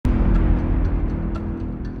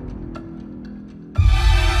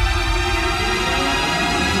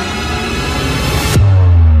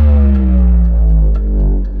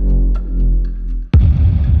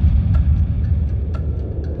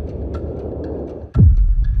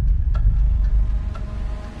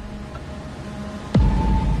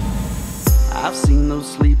those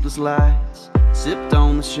sleepless lights, sipped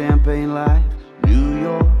on the champagne life. New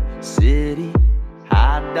York City,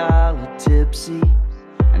 high dollar tipsy,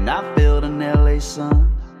 and I felt an LA sun,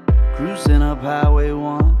 cruising up Highway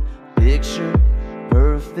 1. Picture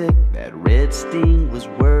perfect, that red sting was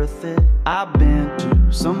worth it. I've been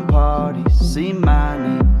to some parties, seen my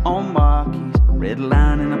name on marquees, red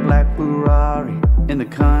line in a black Ferrari in the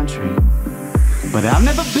country. But I've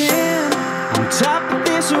never been on top of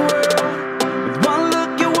this world. With one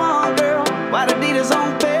look you want, girl, white Adidas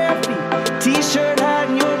on bare feet, t-shirt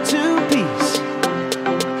hiding your two-piece,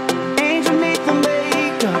 angel neath the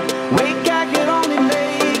makeup, wake I could only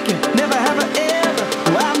make it. Never have I ever,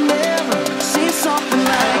 no, I've never seen something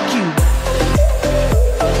like you.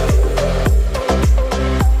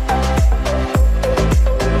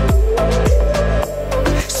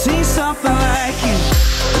 Seen something like you.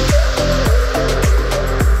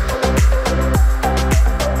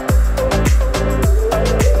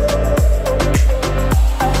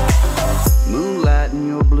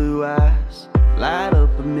 Light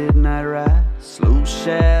up a midnight ride, slow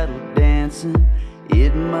shadow dancing.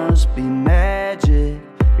 It must be magic.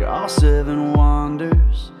 You're all seven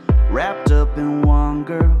wonders, wrapped up in one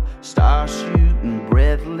girl. Star shooting,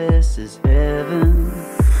 breathless as heaven.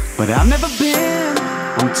 But I've never been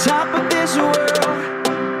on top of this world.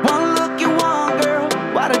 One look you want, girl,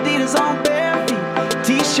 white Adidas on bare feet,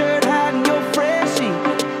 t-shirt hiding your fresh sheet,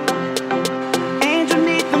 angel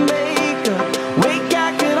neath the makeup, wake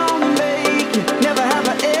I could only make it. Never have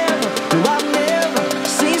I ever, no, I've never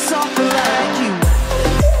seen something like you.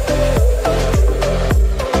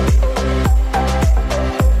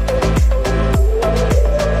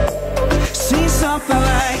 Seen something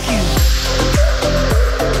like you.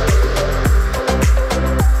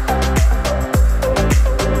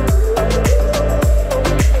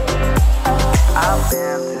 I've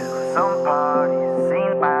been to some parties,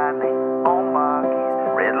 seen my name on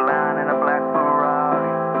marquees, red line in a black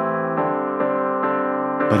Ferrari.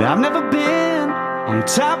 But I've never been on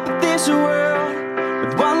top of this world.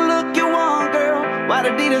 With one look you want, girl, white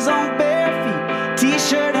Adidas on bare feet,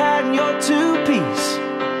 t-shirt hiding your two-piece,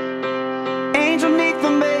 angel neath the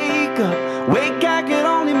makeup, wake I could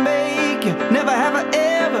only make it. Never have I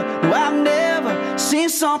ever, no, I've never seen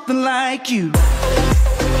something like you.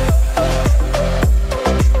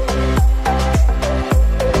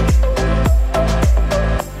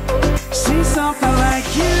 Seen something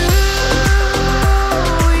like you.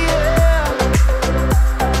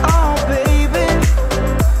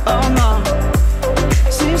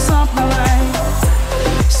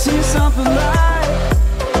 Something like,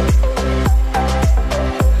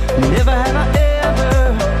 never have I ever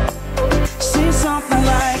seen something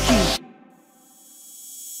like you.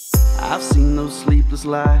 I've seen those sleepless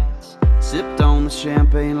lights, sipped on the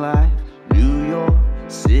champagne life. New York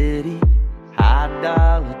City, high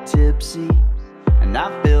dollar tipsy, and I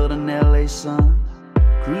felt an LA sun,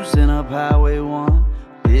 cruising up Highway 1.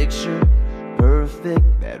 Picture perfect,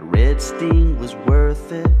 that red sting was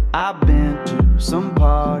worth it. I've been to some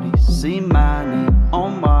parties, seen my name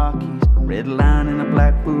on marquees, red line in a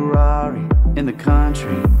black Ferrari in the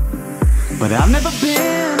country. But I've never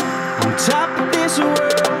been on top of this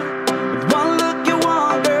world. With one look you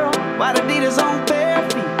want, girl, white Adidas on bare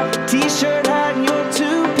feet, t-shirt hiding your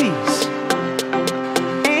two-piece,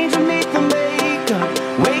 angel neath the makeup,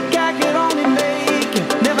 wake I could only make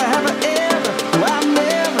it. Never have I ever, no, I've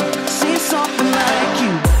never seen something like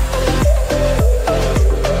you.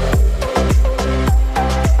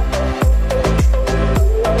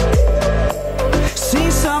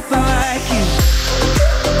 Seen something like you.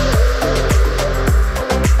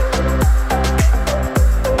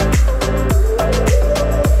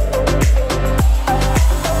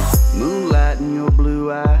 Moonlight in your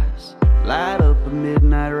blue eyes, light up a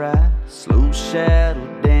midnight ride, slow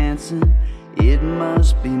shadow dancing. It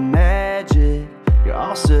must be magic. You're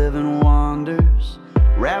all seven wonders,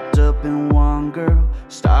 wrapped up in one girl.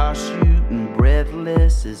 Star shooting,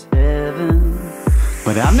 breathless as heaven.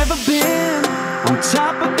 But I've never been on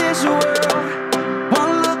top of this world.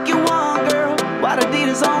 One look you want, girl, white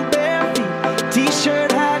Adidas on bare feet,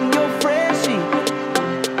 t-shirt hiding your fresh sheet,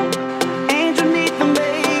 angel neath the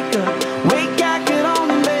makeup, wake I could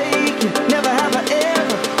only make it. Never have I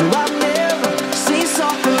ever, no, I've never seen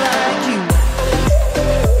something like you.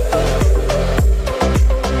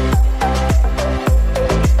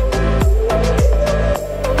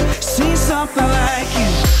 Seen something like you.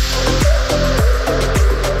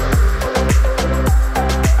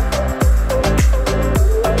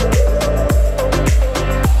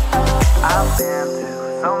 I've been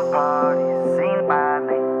to some parties, seen my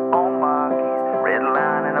name on marquees, red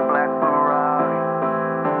line in a black Ferrari.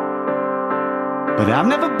 But I've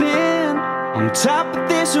never been on top of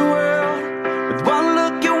this world. With one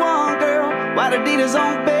look you want, girl, white Adidas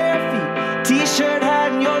on bare feet, t-shirt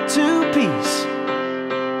hiding your two-piece,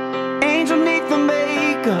 angel neath the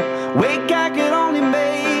makeup, wake I could only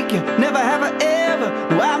make you. Never have I ever,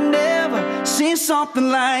 no I've never seen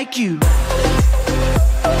something like you.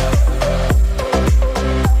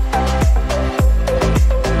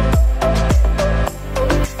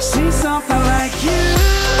 Seen something like you.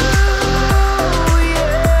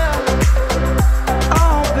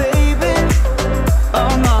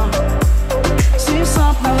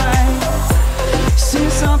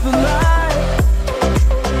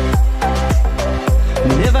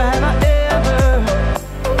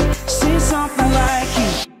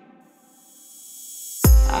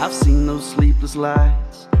 I've seen those sleepless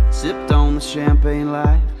lights, sipped on the champagne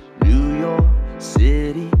life, New York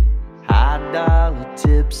City, high dollar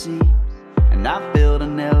tipsy, and I felt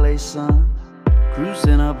an LA sun,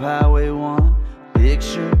 cruising up Highway 1,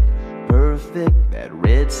 picture perfect, that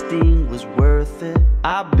red sting was worth it.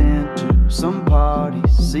 I've been to some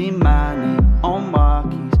parties, seen my name on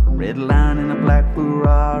marquees, red line in a black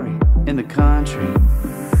Ferrari in the country.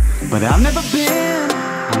 But I've never been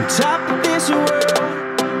on top of this world.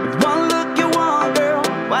 One look you want, girl,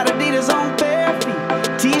 white Adidas on bare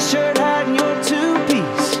feet, t-shirt hiding your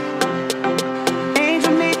two-piece,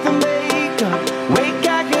 angel neath the makeup, wake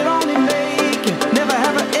I could only make you. Never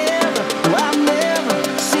have I ever, no I've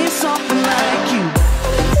never seen something like you.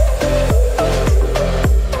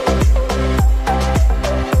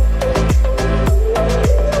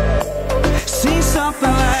 Seen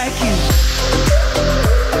something like you.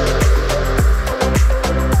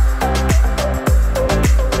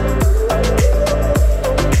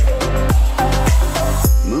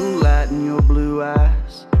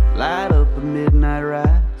 Light up a midnight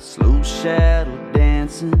ride, slow shadow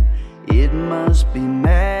dancing, it must be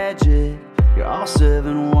magic. You're all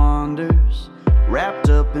seven wonders, wrapped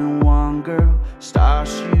up in one girl, star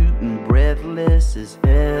shooting, breathless as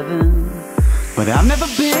heaven. But I've never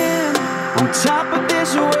been on top of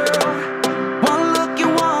this world. One look you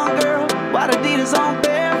want, girl, white Adidas on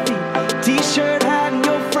bare feet, t-shirt hiding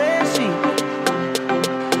your freshie,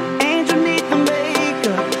 angel neath the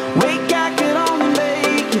makeup, wake I could only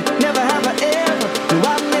make you. Never have I ever, no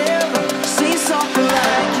I've never seen something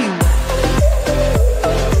like you.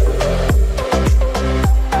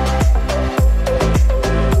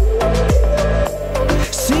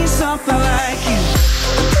 Seen something like you.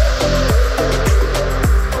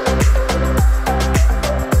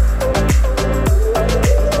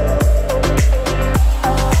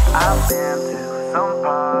 I've been to some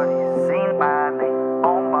parties, seen my name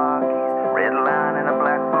on marquees, red line in a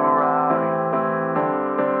black Ferrari.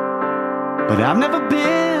 But I've never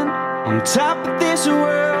been on top of this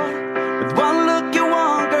world. With one look you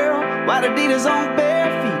want, girl, white Adidas on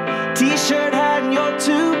bare feet, t-shirt hiding your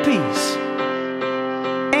two-piece,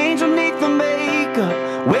 angel neath the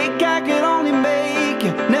makeup, wake I could only make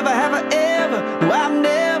you. Never have I ever, no I've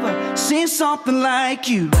never seen something like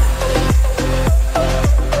you.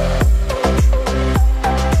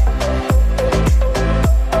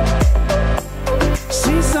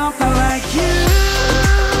 Seen something like you.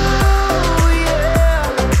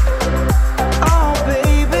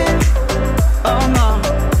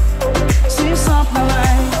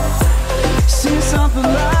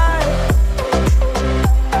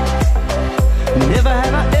 Never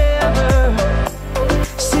have I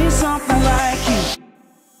ever seen something like you.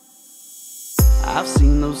 I've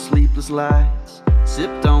seen those sleepless lights,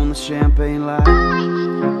 sipped on the champagne light.